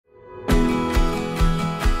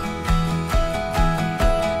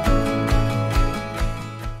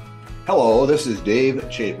Hello, this is Dave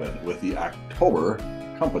Chapin with the October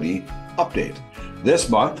Company Update. This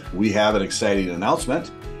month, we have an exciting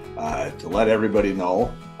announcement to let everybody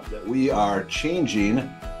know that we are changing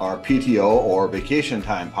our PTO or vacation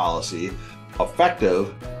time policy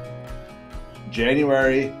effective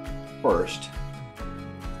January 1st,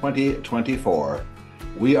 2024.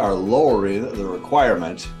 We are lowering the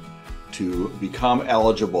requirement to become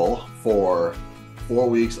eligible for 4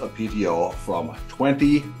 weeks of PTO from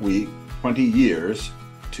 20 years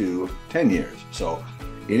to 10 years. So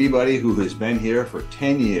anybody who has been here for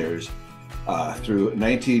 10 years through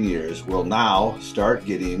 19 years will now start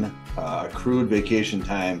getting accrued vacation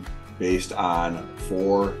time based on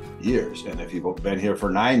 4 years. And if you've been here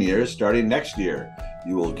for 9 years, starting next year,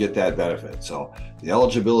 you will get that benefit. So the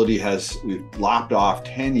eligibility we've lopped off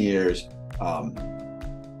 10 years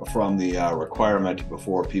from the requirement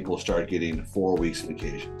before people start getting 4 weeks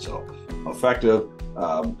vacation. So effective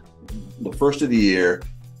the first of the year,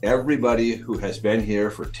 everybody who has been here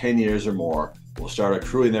for 10 years or more will start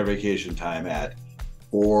accruing their vacation time at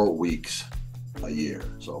 4 weeks a year.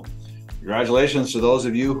 So congratulations to those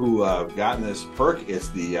of you who have gotten this perk. It's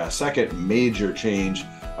the second major change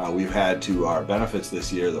we've had to our benefits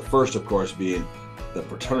this year. The first, of course, being the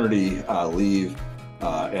paternity leave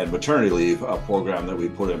and maternity leave program that we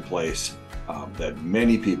put in place that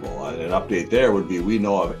many people, an update there would be, we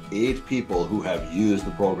know of 8 people who have used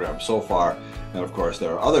the program so far. And of course,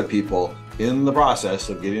 there are other people in the process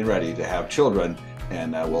of getting ready to have children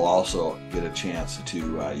and will also get a chance to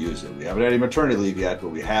use it. We haven't had any maternity leave yet, but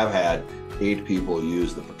we have had 8 people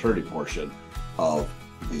use the paternity portion of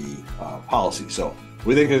the policy. So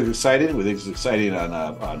we think it's exciting. We think it's exciting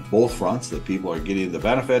on both fronts, that people are getting the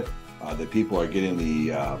benefit, that people are getting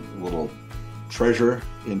the little treasure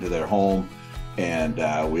into their home, and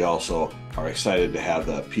we also are excited to have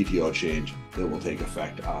the PTO change that will take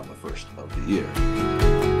effect on the 1st of the year.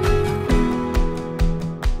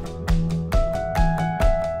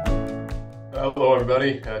 Hello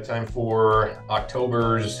everybody, time for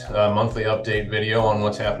October's monthly update video on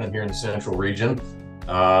what's happening here in the Central region.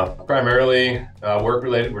 Primarily work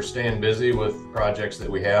related. We're staying busy with projects that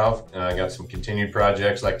we have. Got some continued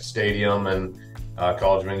projects like the stadium and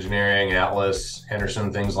College of Engineering, Atlas,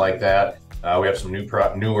 Henderson, things like that. We have some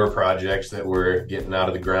newer projects that we're getting out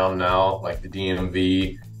of the ground now, like the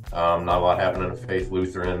DMV. Not a lot happening at Faith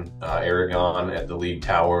Lutheran. Aragon at the League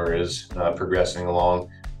Tower is progressing along.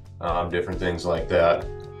 Different things like that.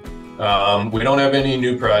 We don't have any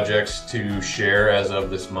new projects to share as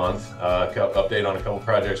of this month. Update on a couple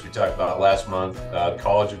projects we talked about last month.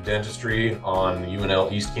 College of Dentistry on the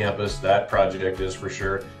UNL East Campus, that project is for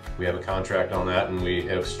sure. We have a contract on that and we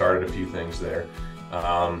have started a few things there.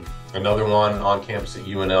 Another one on campus at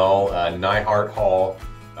UNL, Nyhart Hall.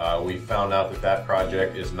 We found out that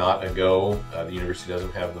project is not a go. The university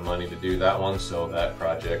doesn't have the money to do that one, so that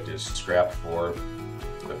project is scrapped for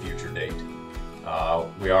a future date.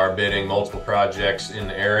 We are bidding multiple projects in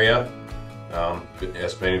the area. The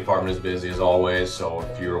estimating department is busy as always, so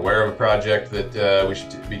if you're aware of a project that we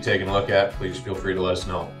should be taking a look at, please feel free to let us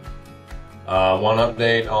know. One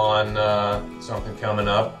update on something coming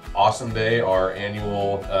up. Awesome Day, our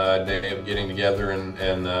annual day of getting together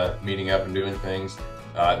and meeting up and doing things.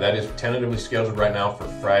 That is tentatively scheduled right now for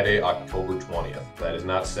Friday, October 20th. That is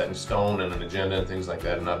not set in stone, and an agenda and things like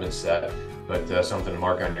that have not been set, but something to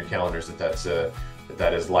mark on your calendars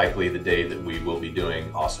that is likely the day that we will be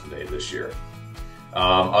doing Awesome Day this year.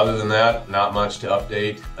 Other than that, not much to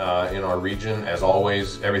update in our region. As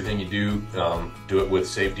always, everything you do, do it with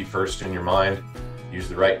safety first in your mind. Use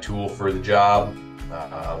the right tool for the job,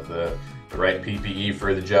 the right PPE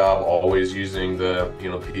for the job, always using the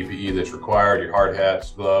PPE that's required, your hard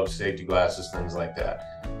hats, gloves, safety glasses, things like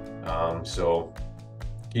that. So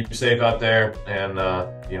keep you safe out there, and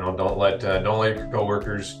don't let your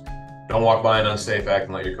coworkers, don't walk by an unsafe act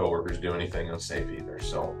and let your coworkers do anything unsafe either.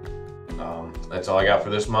 So that's all I got for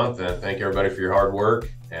this month, and thank you everybody for your hard work,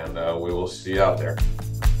 and we will see you out there.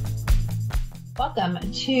 Welcome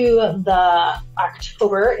to the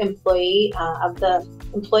October employee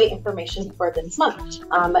information for this month.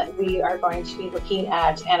 We are going to be looking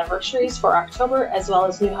at anniversaries for October as well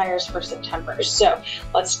as new hires for September. So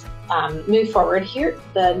let's move forward here.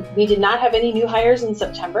 We did not have any new hires in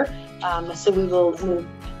September, so we will move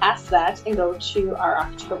past that and go to our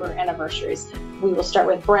October anniversaries. We will start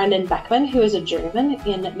with Brandon Beckman, who is a journeyman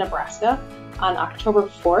in Nebraska. On October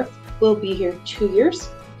 4th, will be here 2 years.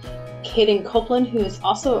 Caden Copeland, who is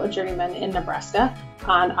also a journeyman in Nebraska,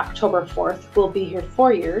 on October 4th will be here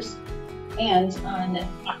 4 years. And on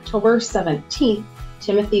October 17th,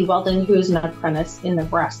 Timothy Weldon, who is an apprentice in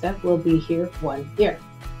Nebraska, will be here 1 year.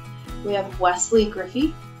 we have Wesley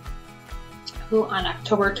Griffey, who on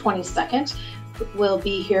October 22nd will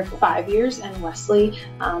be here for 5 years, and Wesley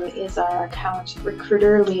is our account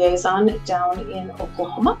recruiter liaison down in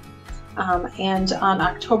Oklahoma. And on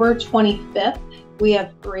October 25th, we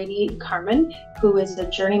have Brady Carmen, who is a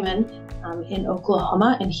journeyman in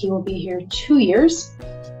Oklahoma, and he will be here 2 years.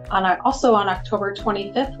 Also on October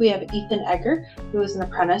 25th, we have Ethan Egger, who is an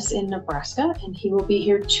apprentice in Nebraska, and he will be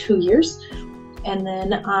here 2 years. And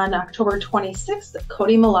then on October 26th,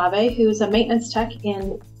 Cody Malave, who is a maintenance tech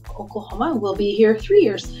in Oklahoma, will be here 3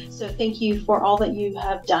 years. So thank you for all that you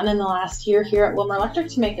have done in the last year here at Willmar Electric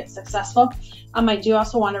to make it successful. I do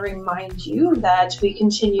also want to remind you that we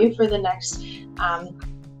continue for the next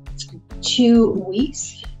 2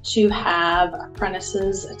 weeks to have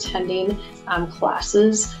apprentices attending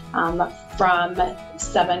classes from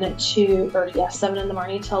 7 in the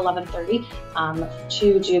morning till 11:30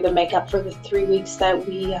 to do the makeup for the 3 weeks that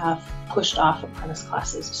we have pushed off apprentice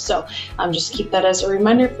classes. So just keep that as a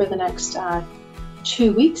reminder for the next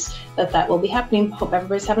 2 weeks that will be happening. Hope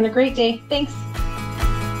everybody's having a great day. Thanks.